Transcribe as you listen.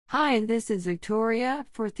Hi, this is Victoria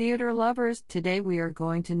for Theater Lovers. Today we are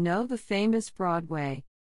going to know the famous Broadway.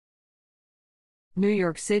 New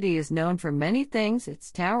York City is known for many things: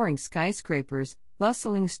 its towering skyscrapers,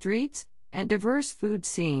 bustling streets, and diverse food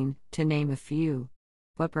scene, to name a few.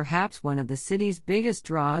 But perhaps one of the city's biggest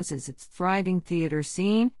draws is its thriving theater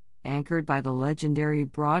scene, anchored by the legendary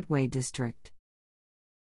Broadway district.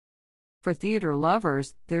 For theater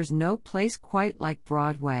lovers, there's no place quite like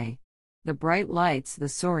Broadway. The bright lights, the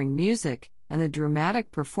soaring music, and the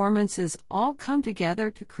dramatic performances all come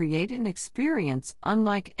together to create an experience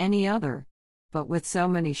unlike any other. But with so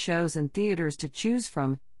many shows and theaters to choose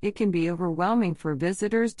from, it can be overwhelming for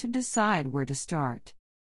visitors to decide where to start.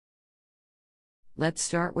 Let's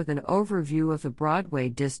start with an overview of the Broadway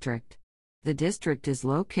district. The district is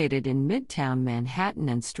located in Midtown Manhattan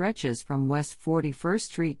and stretches from West 41st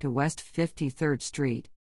Street to West 53rd Street.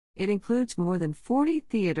 It includes more than 40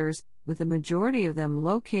 theaters, with the majority of them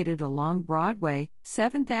located along Broadway,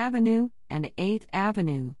 7th Avenue, and 8th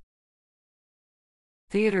Avenue.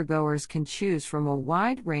 Theater-goers can choose from a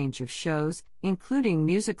wide range of shows, including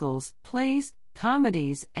musicals, plays,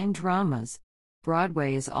 comedies, and dramas.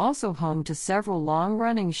 Broadway is also home to several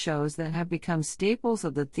long-running shows that have become staples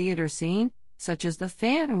of the theater scene, such as The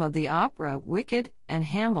Phantom of the Opera, Wicked, and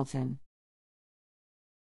Hamilton.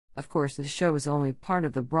 Of course, the show is only part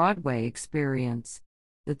of the Broadway experience.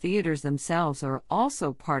 The theaters themselves are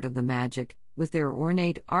also part of the magic, with their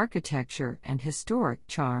ornate architecture and historic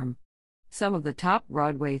charm. Some of the top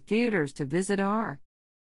Broadway theaters to visit are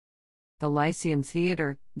the Lyceum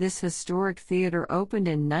Theatre. This historic theater opened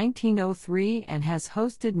in 1903 and has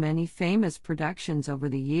hosted many famous productions over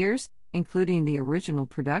the years, including the original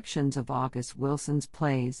productions of August Wilson's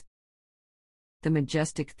plays. The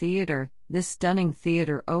Majestic Theatre. This stunning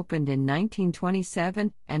theater opened in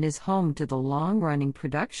 1927 and is home to the long-running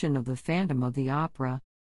production of The Phantom of the Opera.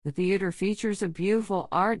 The theater features a beautiful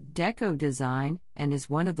Art Deco design and is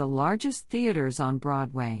one of the largest theaters on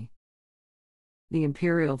Broadway. The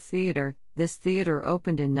Imperial Theatre. This theater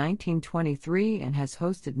opened in 1923 and has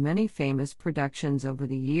hosted many famous productions over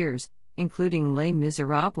the years, including Les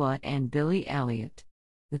Miserables and Billy Elliot.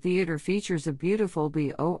 The theater features a beautiful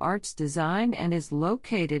Beaux Arts design and is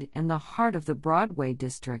located in the heart of the Broadway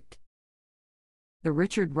district. The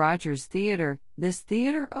Richard Rodgers Theatre. This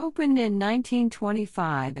theater opened in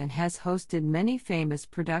 1925 and has hosted many famous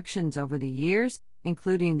productions over the years,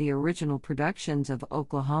 including the original productions of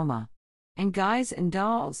Oklahoma and Guys and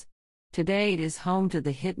Dolls. Today it is home to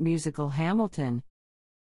the hit musical Hamilton.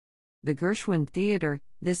 The Gershwin Theatre.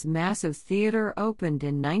 This massive theater opened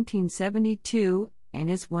in 1972 and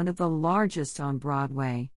is one of the largest on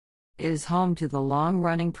Broadway. It is home to the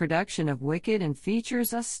long-running production of Wicked and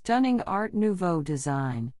features a stunning Art Nouveau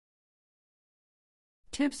design.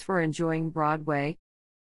 Tips for enjoying Broadway.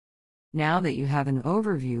 Now that you have an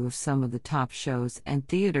overview of some of the top shows and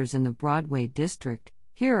theaters in the Broadway district,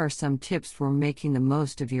 here are some tips for making the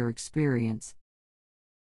most of your experience.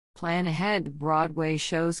 Plan ahead. Broadway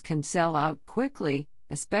shows can sell out quickly,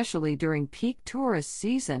 especially during peak tourist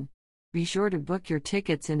season. Be sure to book your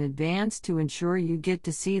tickets in advance to ensure you get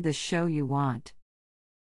to see the show you want.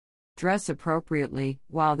 Dress appropriately.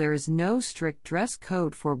 While there is no strict dress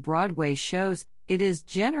code for Broadway shows, it is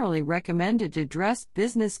generally recommended to dress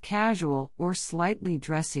business casual or slightly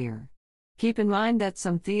dressier. Keep in mind that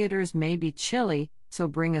some theaters may be chilly, so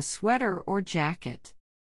bring a sweater or jacket.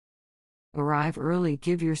 Arrive early.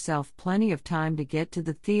 Give yourself plenty of time to get to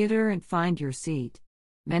the theater and find your seat.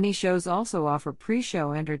 Many shows also offer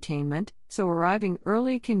pre-show entertainment, so arriving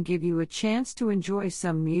early can give you a chance to enjoy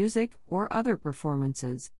some music or other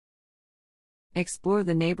performances. Explore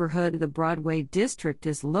the neighborhood. The Broadway district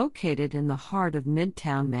is located in the heart of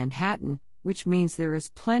Midtown Manhattan, which means there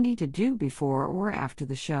is plenty to do before or after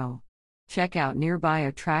the show. Check out nearby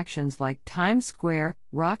attractions like Times Square,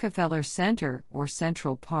 Rockefeller Center, or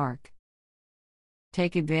Central Park.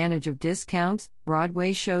 Take advantage of discounts.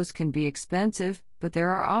 Broadway shows can be expensive, but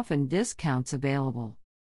there are often discounts available.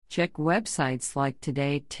 Check websites like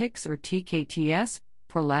Today Tix or TKTS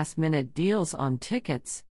for last-minute deals on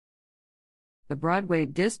tickets. The Broadway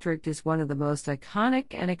district is one of the most iconic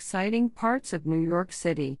and exciting parts of New York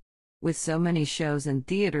City. With so many shows and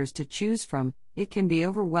theaters to choose from, it can be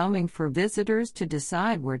overwhelming for visitors to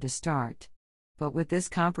decide where to start. But with this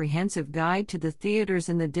comprehensive guide to the theaters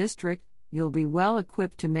in the district, you'll be well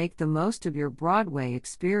equipped to make the most of your Broadway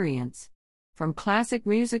experience. From classic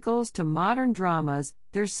musicals to modern dramas,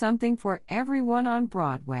 there's something for everyone on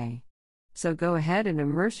Broadway. So go ahead and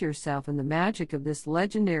immerse yourself in the magic of this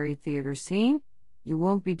legendary theater scene. You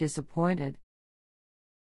won't be disappointed.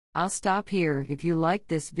 I'll stop here. If you liked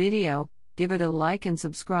this video, Give it a like and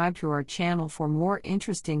subscribe to our channel for more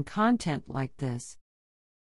interesting content like this.